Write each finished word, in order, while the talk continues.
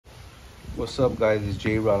What's up guys, it's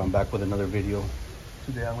Jrod. I'm back with another video.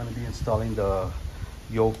 Today I'm going to be installing the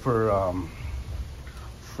Yofer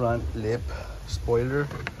front lip spoiler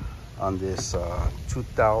on this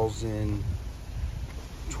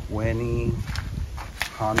 2020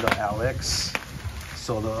 Honda Alex.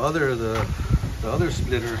 So the other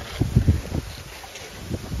splitter,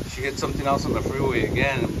 she hit something else on the freeway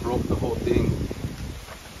again and broke the whole thing.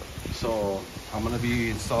 So I'm going to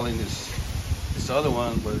be installing this other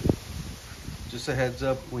one, but just a heads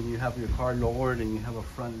up, when you have your car lowered and you have a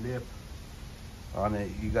front lip on it,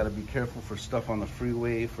 you got to be careful for stuff on the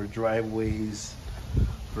freeway, for driveways,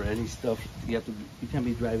 for any stuff. You can't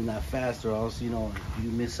be driving that fast, or else, you know, if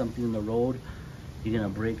you miss something in the road, you're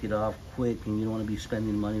gonna break it off quick, and you don't want to be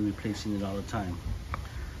spending money replacing it all the time.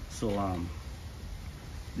 So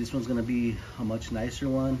this one's gonna be a much nicer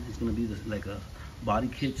one. It's gonna be like a body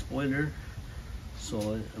kit spoiler.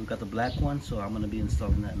 So we've got the black one, so I'm gonna be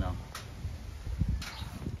installing that now.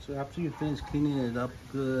 So after you finish cleaning it up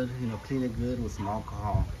good, you know, clean it good with some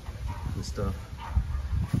alcohol and stuff,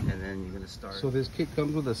 and then you're gonna start. So this kit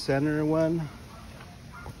comes with a center one,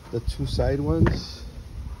 the two side ones,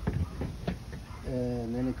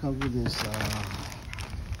 and then it comes with this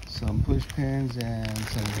some push pins and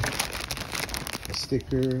a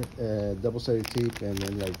sticker, double-sided tape, and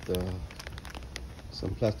then like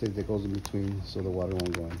some plastic that goes in between so the water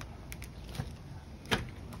won't go in.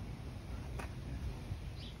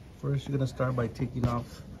 First, you're gonna start by taking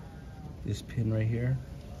off this pin right here,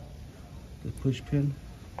 the push pin.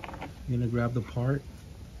 You're gonna grab the part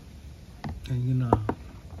and you're gonna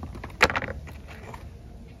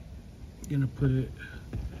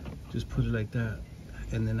just put it like that,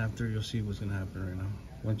 and then after you'll see what's gonna happen right now.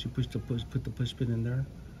 Once you put the push pin in there,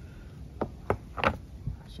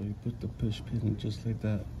 so you put the push pin in just like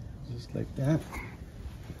that,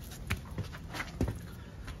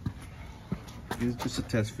 It's just a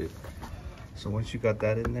test fit. So once you got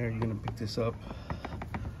that in there, you're gonna pick this up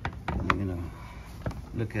and you're gonna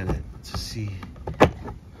look at it to see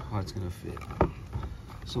how it's gonna fit.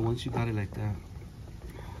 So once you got it like that,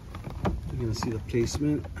 you're gonna see the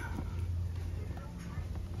placement.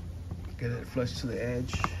 Get it flush to the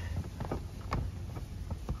edge.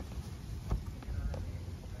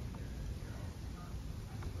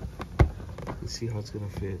 And see how it's gonna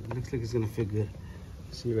fit. It looks like it's gonna fit good.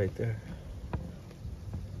 See right there.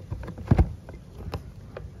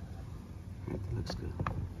 Looks good.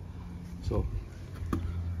 So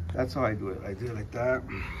that's how I do it. I do it like that.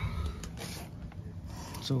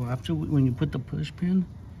 So after, when you put the push pin,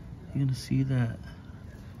 you're gonna see that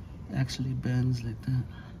it actually bends like that.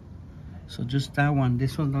 So just that one.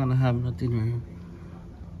 This one's not gonna have nothing right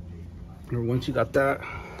here. Or once you got that,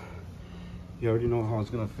 you already know how it's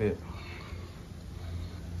gonna fit.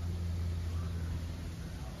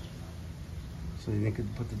 So you can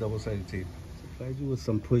put the double-sided tape. So if I do with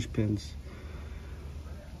some push pins,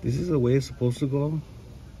 this is the way it's supposed to go,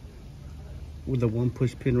 with the one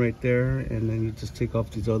push pin right there, and then you just take off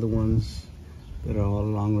these other ones that are all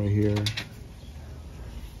along right here,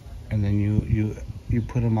 and then you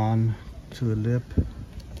put them on to the lip.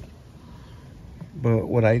 But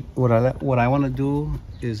what I want to do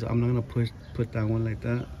is, I'm not gonna put that one like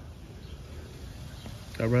that.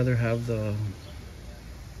 I'd rather have the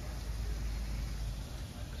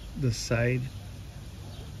side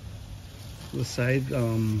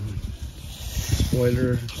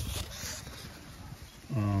spoiler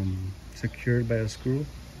secured by a screw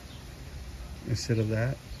instead of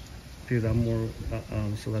that, because I'm more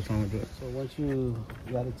so that's how I'm gonna do it. So once you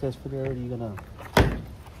got a test fit already, you're gonna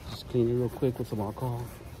just clean it real quick with some alcohol.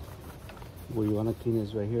 Where you want to clean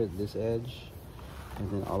is right here at this edge,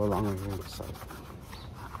 and then all along right here on the side.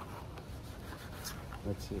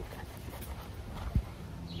 That's it.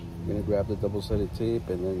 You're gonna grab the double-sided tape,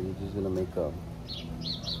 and then you're just gonna make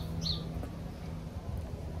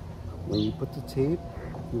when you put the tape,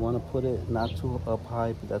 you want to put it not too up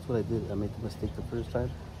high, but that's what I did. I made the mistake the first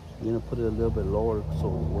time. You're gonna put it a little bit lower, so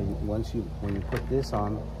when you put this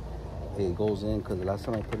on, it goes in. Because the last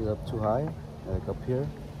time I put it up too high, like up here,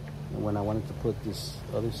 and when I wanted to put this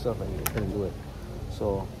other stuff, I couldn't do it.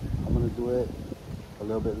 So I'm gonna do it a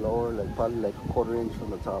little bit lower, like probably like a 1/4 inch from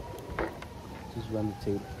the top. Just run the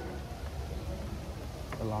tape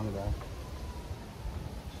along that.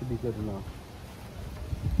 Should be good enough.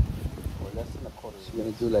 Or less than a 1/4. So you're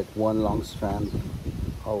gonna do like one long strand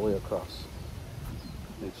all the way across.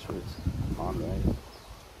 Make sure it's on right.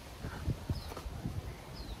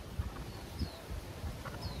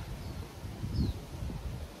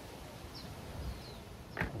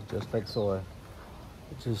 Just like so.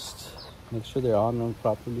 Just make sure they're on them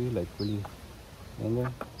properly, like really in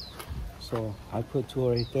there. So I put two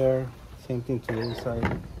right there. Same thing to the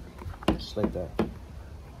inside, just like that. Make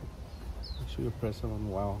sure you press it on the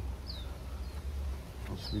wall.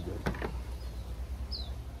 That should be good.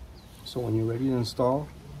 So when you're ready to install,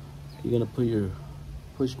 you're gonna put your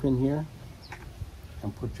push pin here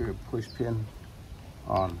and put your push pin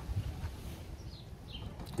on.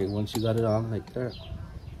 Okay, once you got it on like that,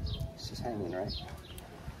 it's just hanging, right?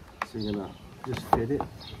 So you're gonna just fit it.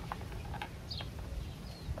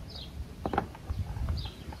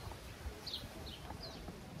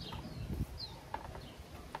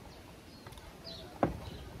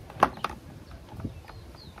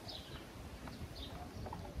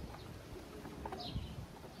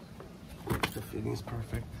 The fitting is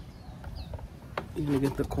perfect. You're gonna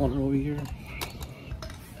get the corner over here.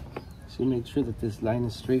 So make sure that this line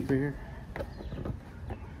is straight right here.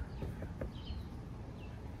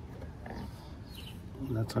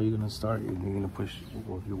 And that's how you're gonna start. You're gonna push,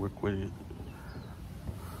 you work with it.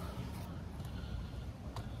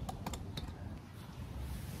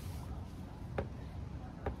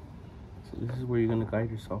 So this is where you're gonna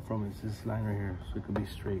guide yourself from. It's this line right here, so it can be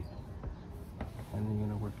straight. And then you're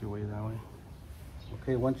gonna work your way that way.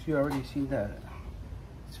 Okay, once you already see that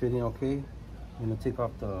it's fitting okay, you're gonna take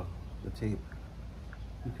off the tape.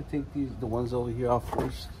 You could take the ones over here off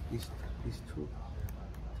first. These two.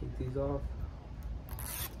 Take these off.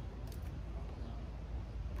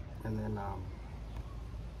 And then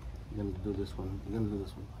you're gonna do this one. You're gonna do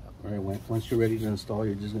this one. Alright, once you're ready to install,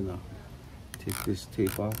 you're just gonna take this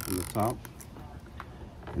tape off from the top.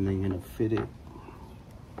 And then you're gonna fit it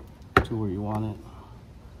to where you want it.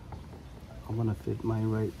 I'm gonna fit mine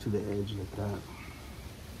right to the edge like that.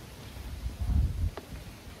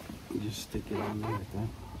 You just stick it on there like that.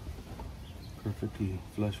 Perfectly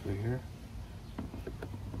flush right here.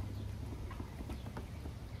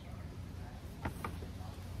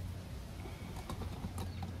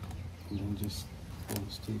 And then just pull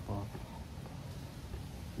this tape off.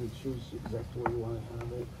 Make sure it's exactly where you want to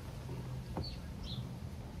have it.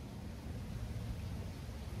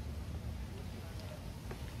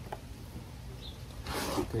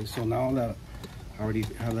 Okay, so now that I already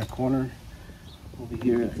have that corner over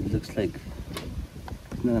here, it looks like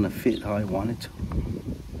it's not gonna fit how I want it to.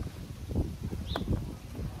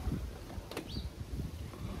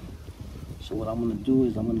 So what I'm gonna do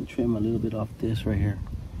is I'm gonna trim a little bit off this right here,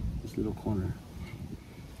 this little corner.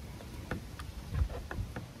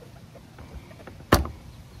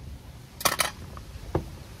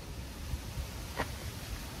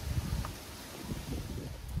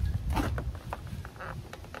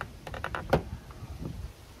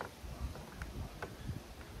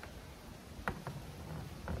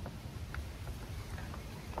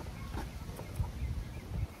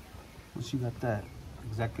 Once you got that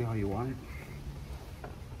exactly how you want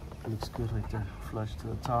it, looks good right there, flush to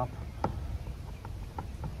the top.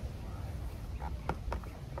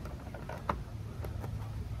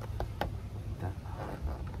 Like that.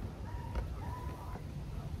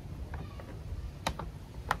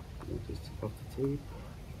 And just take off the tape.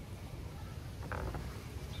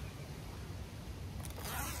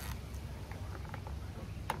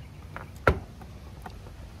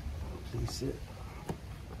 Place it.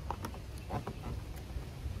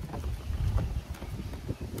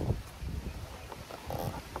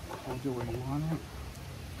 Hold it where you want it.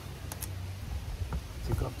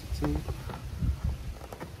 Take off the tape.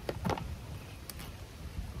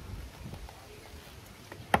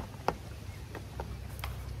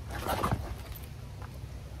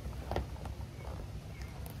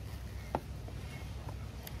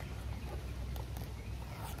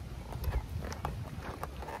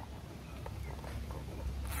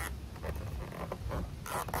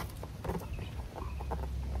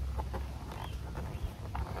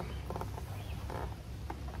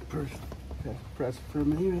 Press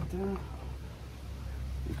firmly right there.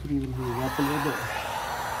 You could even heat it up a little bit.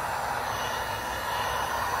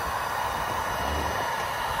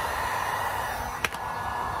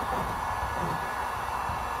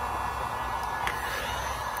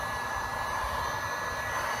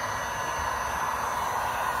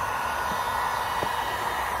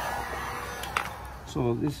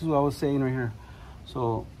 So this is what I was saying right here.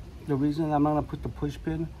 So the reason I'm not gonna put the push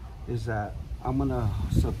pin is that I'm gonna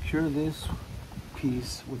secure this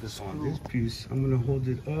piece with a screw. On this piece, I'm gonna hold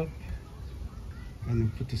it up and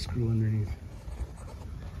then put the screw underneath.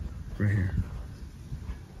 Right here.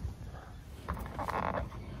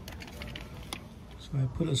 So I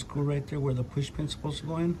put a screw right there where the push pin's supposed to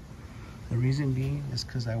go in. The reason being is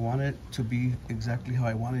because I want it to be exactly how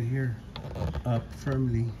I want it here, up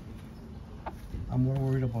firmly. I'm more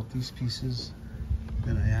worried about these pieces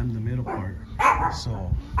than I am the middle part.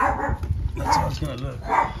 So that's how it's gonna look.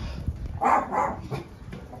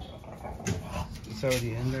 It's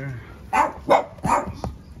already in there. All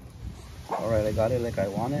right, I got it like I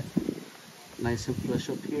want it. Nice and flush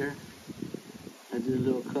up here. I did a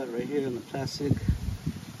little cut right here in the plastic,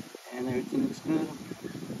 and everything looks good.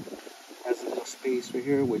 Has a little space right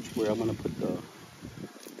here, where I'm gonna put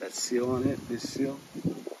that seal on it, this seal.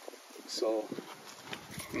 So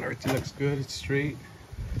everything looks good, it's straight.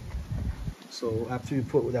 So after you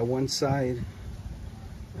put that one side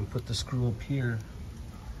and put the screw up here,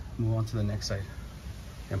 move on to the next side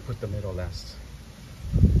and put the middle last.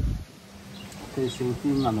 Okay, same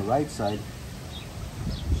thing on the right side.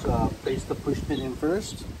 So place the push pin in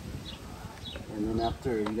first, and then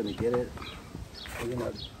after you're gonna get it, we're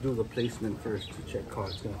gonna do the placement first to check how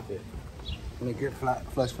it's gonna fit. Make it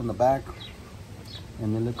flush from the back,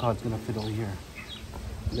 and then look how it's gonna fit over here.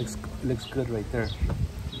 Looks good right there.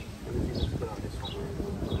 Everything looks good on this one.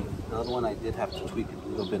 The other one I did have to tweak it a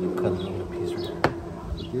little bit and cut a little piece right here.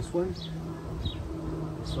 But this one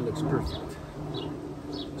looks perfect.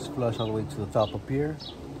 It's flush all the way to the top up here,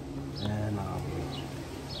 and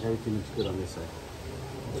everything looks good on this side.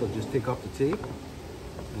 So just take off the tape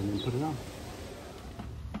and then put it on.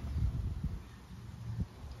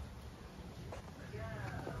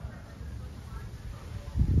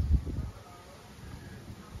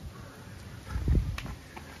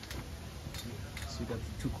 So you got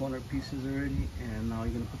the 2 corner pieces already, and now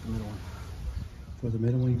you're gonna put the middle one. For the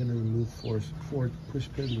middle one, you're gonna remove four push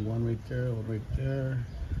pins, one right there, one right there,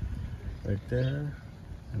 right there,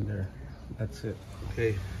 and there. That's it.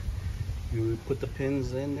 Okay, you put the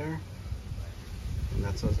pins in there, and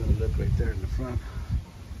that's how it's gonna look right there in the front.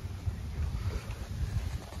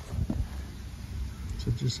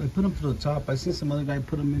 So I put them to the top. I seen some other guy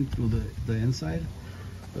put them in through the inside,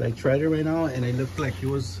 but I tried it right now, and it looked like it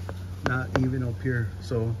was not even up here.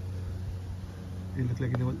 So it looked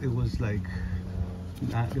like it was like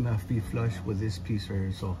not gonna be flush with this piece right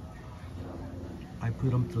here. So I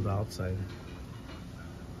put them to the outside.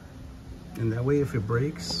 And that way, if it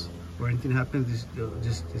breaks or anything happens,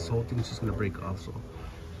 this whole thing is just gonna break off. So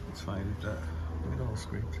it's fine with that. Look at all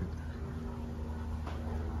scraped it.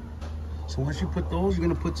 So once you put those, you're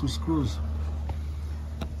gonna put some screws.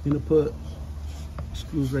 You're gonna put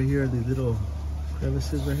screws right here, the little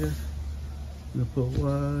crevices right here. I'm gonna put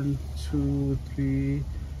 1, 2, 3,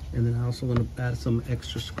 and then I also want to add some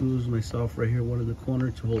extra screws myself right here, one in the corner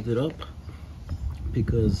to hold it up.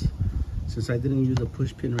 Because since I didn't use a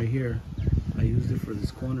push pin right here, I used it for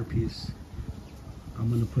this corner piece. I'm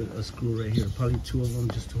gonna put a screw right here, probably 2 of them,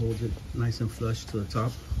 just to hold it nice and flush to the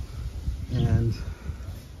top. And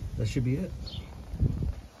that should be it.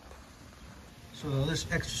 So this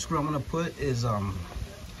extra screw I'm gonna put is,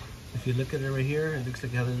 if you look at it right here, it looks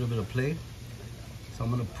like it has a little bit of play. So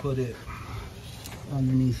I'm gonna put it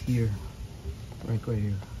underneath here, right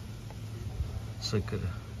here. So it could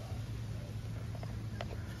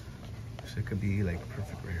be like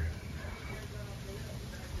perfect right here.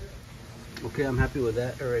 Okay, I'm happy with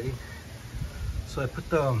that already. So I put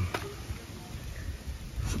the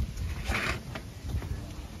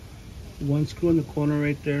one screw in the corner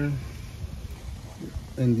right there,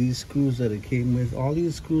 and these screws that it came with, all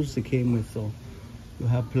these screws it came with, so you'll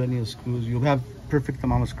have plenty of screws. You'll have perfect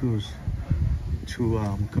amount of screws to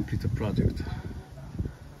complete the project.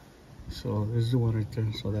 So this is the one right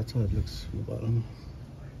there. So that's how it looks from the bottom.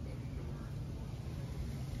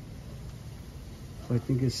 So I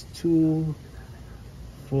think it's 2,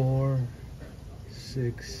 4,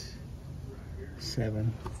 6,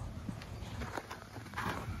 7.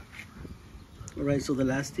 All right, so the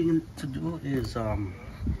last thing to do is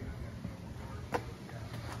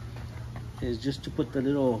just to put the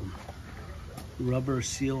little rubber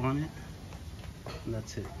seal on it, and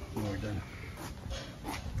that's it. We're done.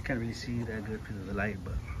 Can't really see that good because of the light,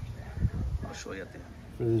 but I'll show you at the end.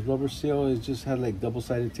 For this rubber seal, it just had like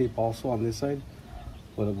double-sided tape also on this side.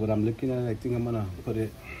 But what I'm looking at, I think I'm gonna put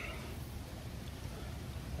it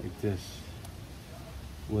like this,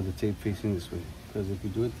 with the tape facing this way. Because if you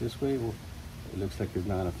do it this way, well, it looks like it's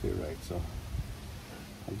not gonna fit right. So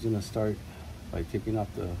I'm just gonna start by taking off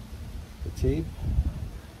the tape,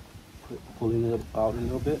 pulling it out a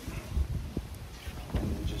little bit, and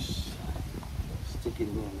then just sticking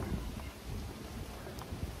it in there.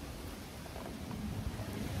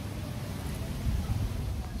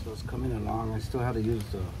 So it's coming along. I still had to use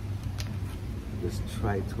this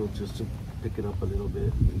tri tool just to pick it up a little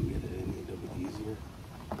bit and get it in a little bit easier.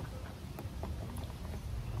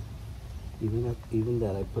 Even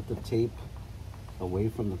that I put the tape away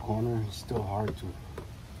from the corner, it's still hard to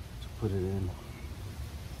put it in.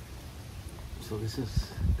 So this is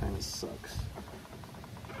kind of sucks.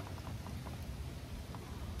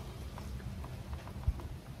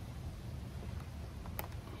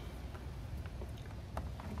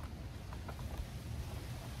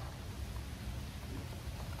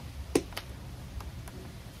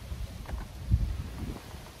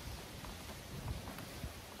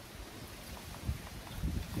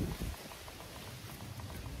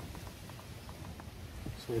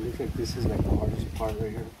 So it looks like this is like the hardest part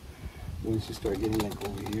right here. Once you start getting like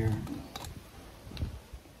over here,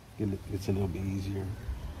 it's a little bit easier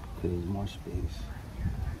because there's more space.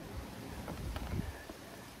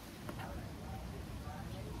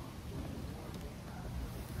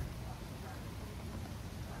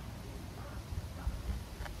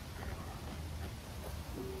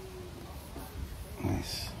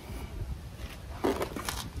 Nice.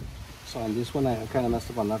 So on this one, I kind of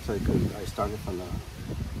messed up on that side because I started from the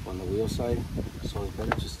wheel side. So it's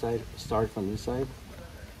better to start from this side.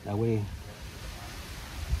 That way,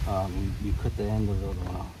 you cut the end of the other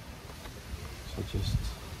one out. So just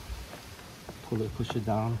push it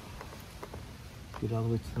down, get all the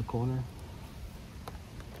way to the corner.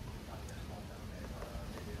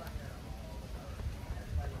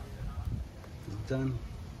 It's done.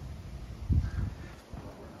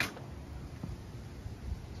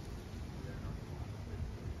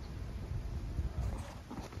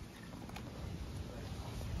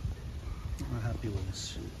 I'm not happy with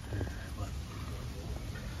this shit here, but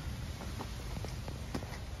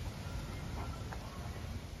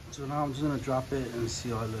so now I'm just gonna drop it and see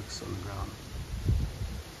how it looks on the ground.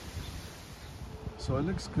 So it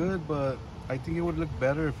looks good, but I think it would look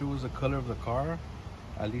better if it was the color of the car,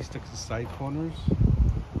 at least the side corners.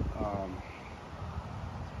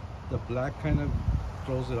 The black kind of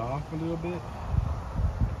throws it off a little bit.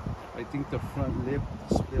 I think the front lip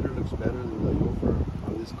splitter looks better than the Yofer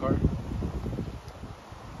on this car.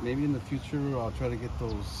 Maybe in the future I'll try to get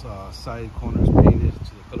those side corners painted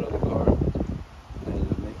to the color of the car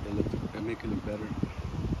and make it look better.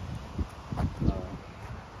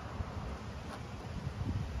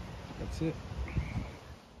 That's it.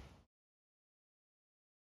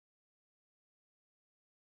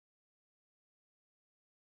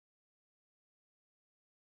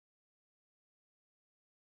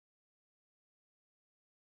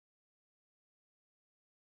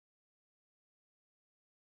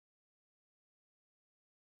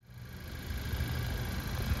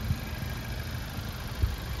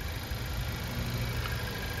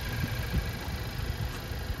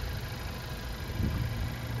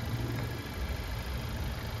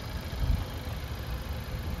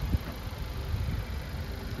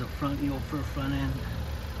 The front Yofer front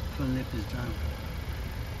lip is done.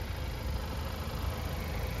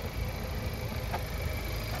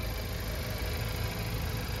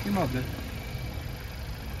 Came out good.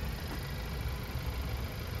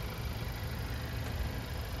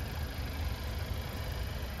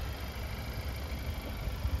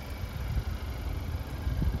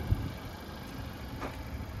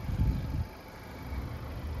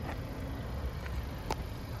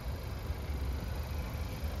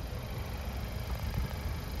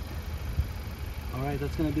 Alright,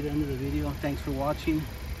 that's going to be the end of the video. Thanks for watching.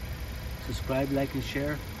 Subscribe, like, and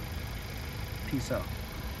share. Peace out.